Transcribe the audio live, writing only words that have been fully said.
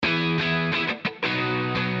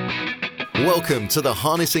Welcome to the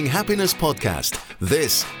Harnessing Happiness podcast.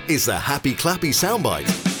 This is the Happy Clappy Soundbite.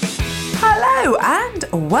 Hello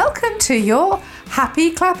and welcome to your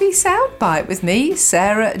Happy Clappy Soundbite with me,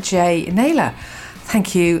 Sarah J. Naylor.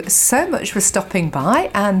 Thank you so much for stopping by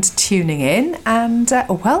and tuning in, and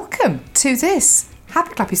welcome to this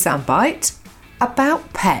Happy Clappy Soundbite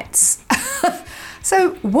about pets.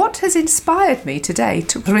 So what has inspired me today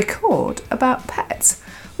to record about pets?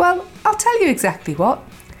 Well, I'll tell you exactly what.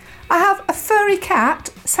 I have a furry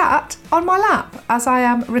cat sat on my lap as I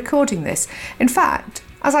am recording this. In fact,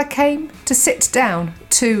 as I came to sit down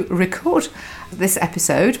to record this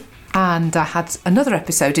episode, and I had another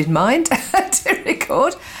episode in mind to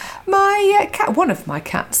record, my cat, one of my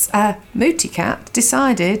cats, Mooty Cat,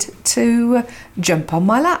 decided to jump on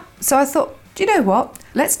my lap. So I thought, do you know what?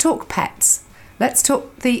 Let's talk pets. Let's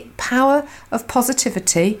talk the power of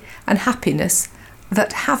positivity and happiness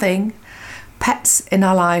that having pets in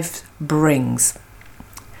our lives brings.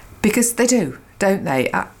 Because they do, don't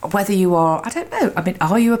they? Whether you are, I don't know,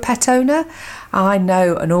 are you a pet owner? I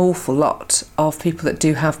know an awful lot of people that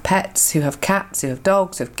do have pets, who have cats, who have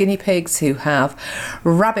dogs, who have guinea pigs, who have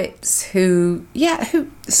rabbits, who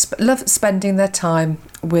love spending their time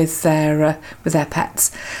with their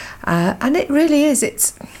pets. And it really is,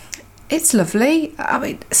 it's lovely.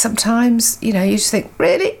 Sometimes, you just think,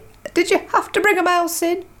 really? Did you have to bring a mouse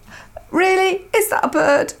in? Really? Is that a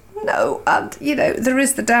bird? No. And, there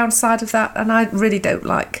is the downside of that. And I really don't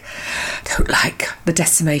like the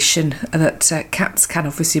decimation that cats can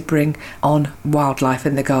obviously bring on wildlife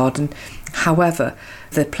in the garden. However,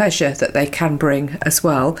 the pleasure that they can bring as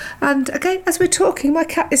well. And again, as we're talking, my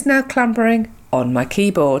cat is now clambering on my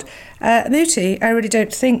keyboard. Mooty, I really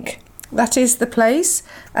don't think that is the place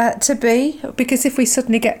to be, because if we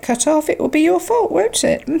suddenly get cut off, it will be your fault, won't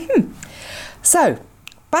it? Mm-hmm. So,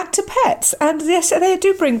 back to pets, and yes, they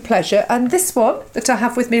do bring pleasure, and this one that I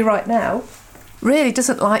have with me right now really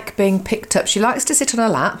doesn't like being picked up. She likes to sit on her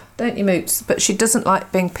lap, don't you, Moots? But she doesn't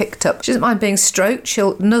like being picked up. She doesn't mind being stroked.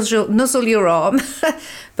 She'll nuzzle your arm,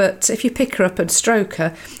 but if you pick her up and stroke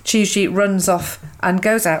her, she usually runs off and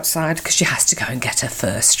goes outside because she has to go and get her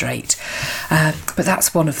fur straight. But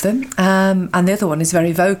that's one of them, and the other one is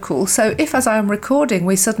very vocal. So if, as I am recording,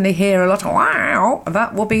 we suddenly hear a lot of wow,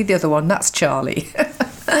 that will be the other one. That's Charlie.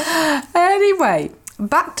 Anyway,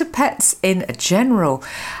 back to pets in general.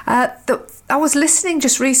 I was listening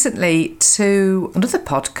just recently to another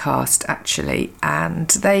podcast, actually, and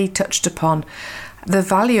they touched upon the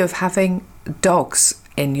value of having dogs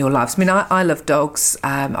in your lives. I love dogs.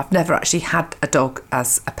 I've never actually had a dog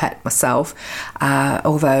as a pet myself,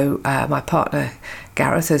 although my partner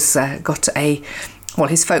Gareth has got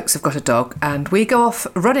his folks have got a dog, and we go off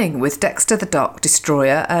running with Dexter the dog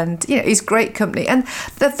destroyer, and he's great company. And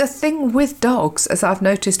the thing with dogs, as I've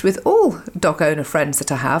noticed with all dog owner friends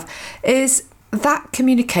that I have, is that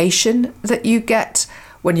communication that you get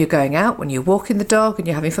when you're going out, when you're walking the dog and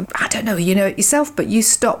you're having fun. I don't know, you know it yourself, but you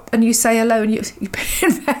stop and you say hello, and you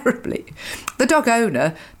invariably, the dog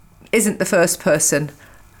owner isn't the first person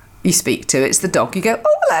you speak to, it's the dog. You go,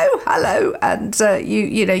 oh, hello, and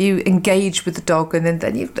you engage with the dog, and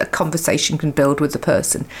then a conversation can build with the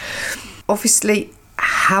person. Obviously,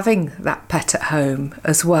 having that pet at home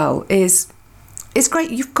as well is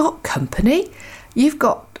great. You've got company, you've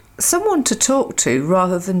got someone to talk to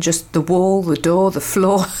rather than just the wall, the door, the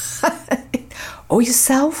floor, or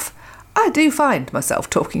yourself. I do find myself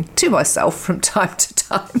talking to myself from time to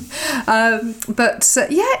time.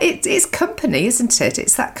 It's company, isn't it?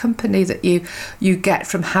 It's that company that you get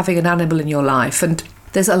from having an animal in your life. And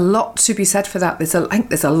there's a lot to be said for that. There's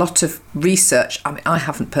a lot of research. I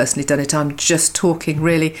haven't personally done it. I'm just talking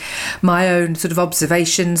really my own sort of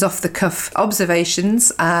observations, off the cuff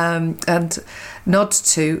observations, and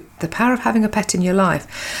nods to the power of having a pet in your life.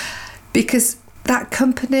 Because that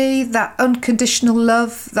company, that unconditional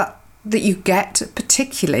love, that you get,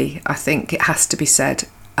 particularly, I think it has to be said,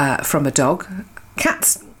 from a dog.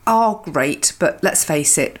 Cats are great, but let's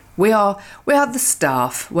face it, we are the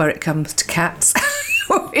staff where it comes to cats.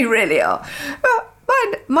 We really are. Well,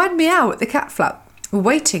 mine meow at the cat flap,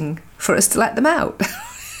 waiting for us to let them out.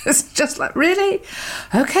 It's just like, really?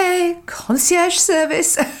 Okay, concierge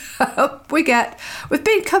service. Up we get. We've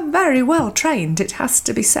become very well trained, it has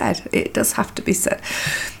to be said. It does have to be said.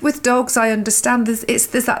 With dogs, I understand there's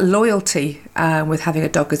that loyalty with having a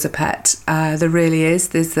dog as a pet. There really is.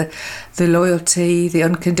 There's the loyalty, the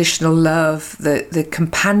unconditional love, the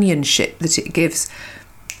companionship that it gives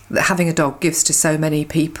that having a dog gives to so many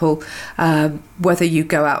people, whether you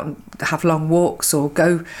go out and have long walks or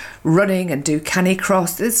go running and do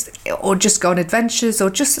canicross, or just go on adventures, or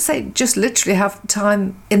just literally have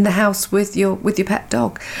time in the house with your pet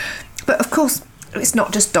dog. But of course, it's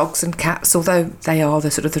not just dogs and cats, although they are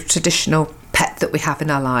the sort of the traditional pet that we have in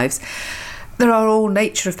our lives. There are all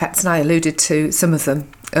nature of pets, and I alluded to some of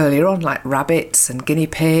them earlier on, like rabbits and guinea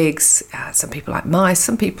pigs. Some people like mice,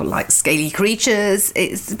 some people like scaly creatures.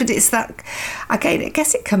 But it's that, again, I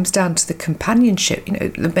guess it comes down to the companionship.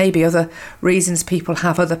 There may be other reasons people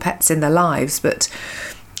have other pets in their lives, but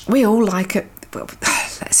we all like it. Well,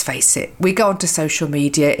 let's face it, we go onto social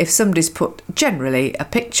media. If somebody's put generally a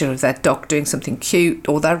picture of their dog doing something cute,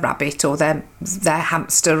 or their rabbit, or their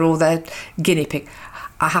hamster, or their guinea pig,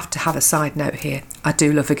 I have to have a side note here. I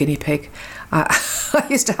do love a guinea pig. I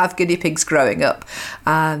used to have guinea pigs growing up,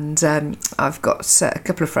 and I've got a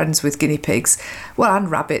couple of friends with guinea pigs, well, and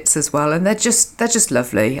rabbits as well, and they're just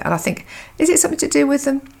lovely. And I think, is it something to do with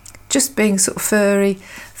them just being sort of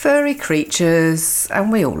furry creatures?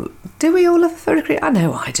 And we all love a furry creature? I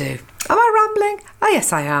know I do. Am I rambling? Oh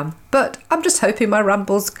yes, I am. But I'm just hoping my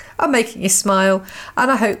rambles are making you smile,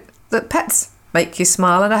 and I hope that pets make you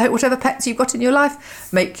smile, and I hope whatever pets you've got in your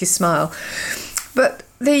life make you smile. But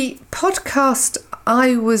the podcast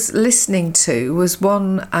I was listening to was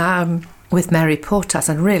one with Mary Portas,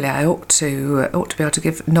 and really I ought to be able to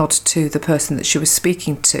give a nod to the person that she was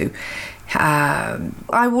speaking to.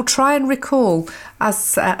 I will try and recall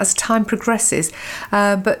as time progresses,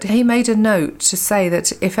 but he made a note to say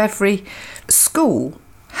that if every school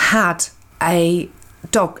had a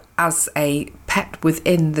dog as a pet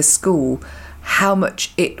within the school, how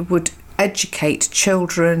much it would educate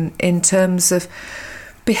children in terms of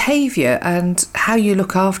behaviour and how you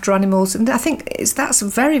look after animals. And I think that's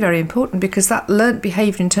very, very important, because that learnt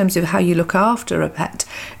behaviour in terms of how you look after a pet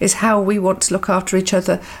is how we want to look after each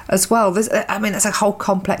other as well. That's a whole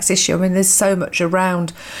complex issue. There's so much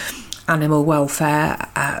around animal welfare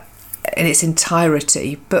in its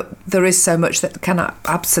entirety, but there is so much that can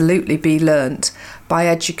absolutely be learnt by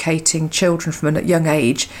educating children from a young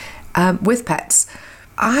age with pets.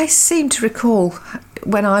 I seem to recall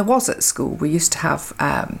when I was at school, we used to have,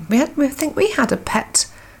 we had a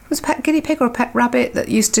pet. It was a pet guinea pig or a pet rabbit that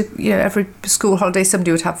used to, every school holiday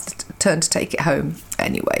somebody would have the turn to take it home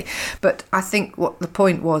anyway. But I think what the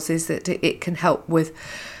point was is that it can help with,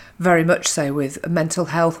 very much so, with mental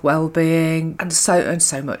health, well-being, and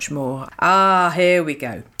so much more. Here we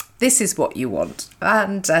go. This is what you want.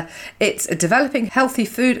 And it's Developing Healthy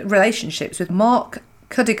Food Relationships with Mark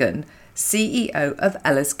Cuddigan, CEO of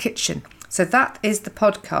Ella's Kitchen. So that is the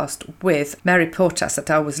podcast with Mary Portas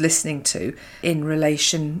that I was listening to in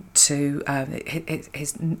relation to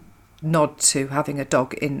his nod to having a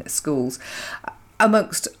dog in schools,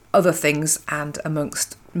 amongst other things, and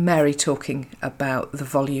amongst Mary talking about the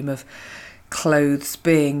volume of clothes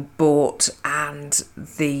being bought and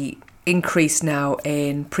the increase now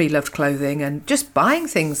in pre-loved clothing, and just buying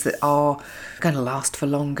things that are going to last for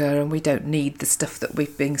longer, and we don't need the stuff that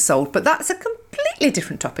we've being sold. But that's a completely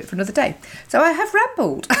different topic for another day. So I have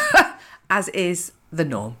rambled, as is the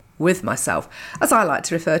norm with myself, as I like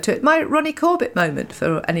to refer to it, my Ronnie Corbett moment,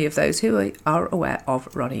 for any of those who are aware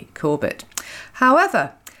of Ronnie Corbett.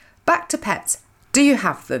 However, back to pets. Do you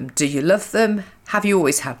have them? Do you love them? Have you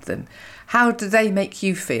always had them? How do they make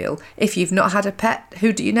you feel? If you've not had a pet,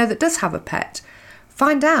 who do you know that does have a pet?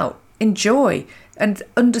 Find out, enjoy, and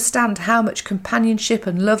understand how much companionship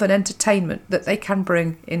and love and entertainment that they can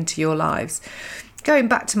bring into your lives. Going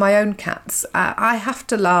back to my own cats, I have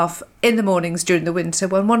to laugh in the mornings during the winter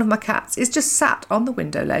when one of my cats is just sat on the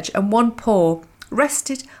window ledge and one paw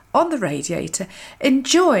rested on the radiator,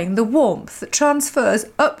 enjoying the warmth that transfers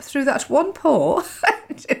up through that one paw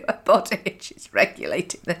to her body. She's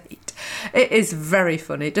regulating the heat. It is very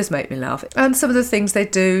funny. It does make me laugh. And some of the things they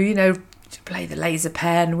do, to play the laser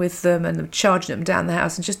pen with them and charging them down the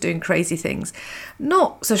house and just doing crazy things.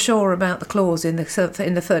 Not so sure about the claws in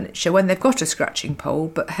the furniture when they've got a scratching pole,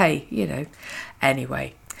 but hey,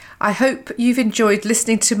 Anyway, I hope you've enjoyed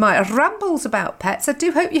listening to my rambles about pets. I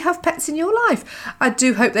do hope you have pets in your life. I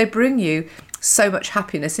do hope they bring you so much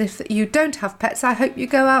happiness. If you don't have pets, I hope you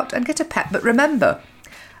go out and get a pet. But remember,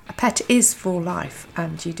 a pet is for life,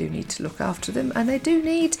 and you do need to look after them, and they do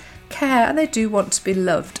need care, and they do want to be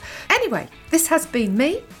loved. Anyway, this has been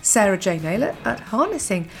me, Sarah J. Naylor, at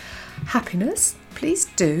Harnessing Happiness. Please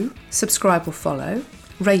do subscribe or follow,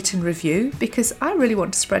 rate and review, because I really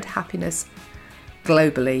want to spread happiness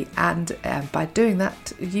globally, and by doing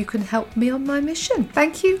that you can help me on my mission.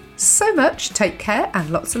 Thank you so much. Take care and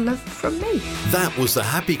lots of love from me. That was the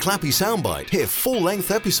Happy Clappy Soundbite. Hear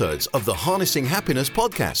full-length episodes of the Harnessing Happiness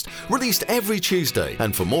podcast, released every Tuesday.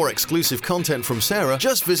 And for more exclusive content from Sarah,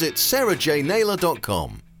 just visit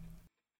sarahjnaylor.com.